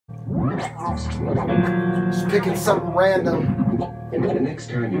Just picking something random. The next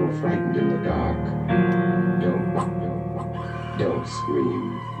time you're frightened in the dark, don't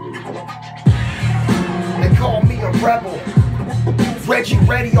scream. They call me a rebel. Reggie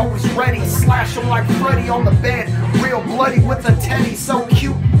ready, always ready. Slash him like Freddy on the bed. Real bloody with a teddy. So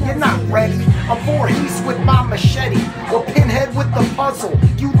cute, you're not ready. I'm Voorhees with my machete. Or Pinhead with the puzzle.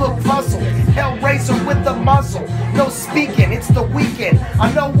 You look puzzled. Hellraiser with the muzzle. No speaking, it's the weekend.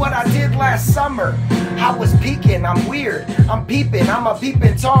 I know what I did last summer. I was peeking, I'm weird. I'm peeping, I'm a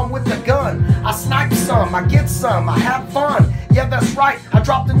peeping Tom with the gun. I snipe some, I get some, I have fun. Yeah, that's right, I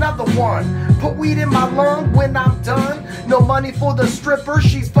dropped another one. Put weed in my lung when I'm done. No money for the stripper,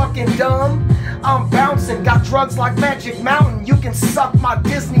 she's fucking dumb. I'm bouncing, got drugs like Magic Mountain. You can suck my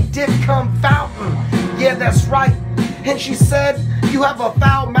Disney dick come fountain. Yeah, that's right. And she said, you have a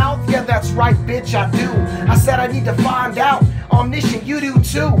foul mouth? Yeah, that's right, bitch, I do. I said I need to find out. Omniscient, you do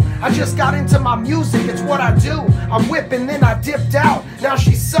too. I just got into my music, it's what I do. I whip and then I dipped out. Now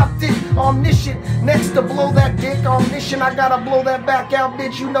she sucked it. Omniscient, next to blow that dick. Omniscient, I gotta blow that back out,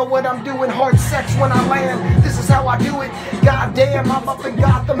 bitch. You know what I'm doing. Hard sex when I land. This is how I do it. Goddamn, I'm up in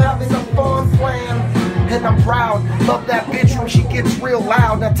Gotham having a fun plan. And I'm proud, love that bitch when she gets real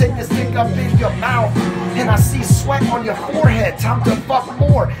loud. Now take this dick up in your mouth. And I see sweat on your forehead. Time to fuck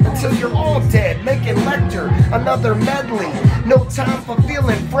more until you're all dead. Making Lecter another medley. No time for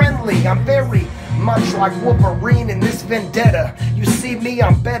feeling friendly. I'm very much like Wolverine in this vendetta. You see me,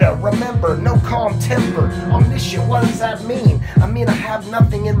 I'm better. Remember, no calm temper. Omniscient, what does that mean? I mean, I have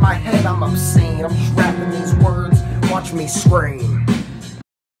nothing in my head. I'm obscene. I'm just rapping these words. Watch me scream.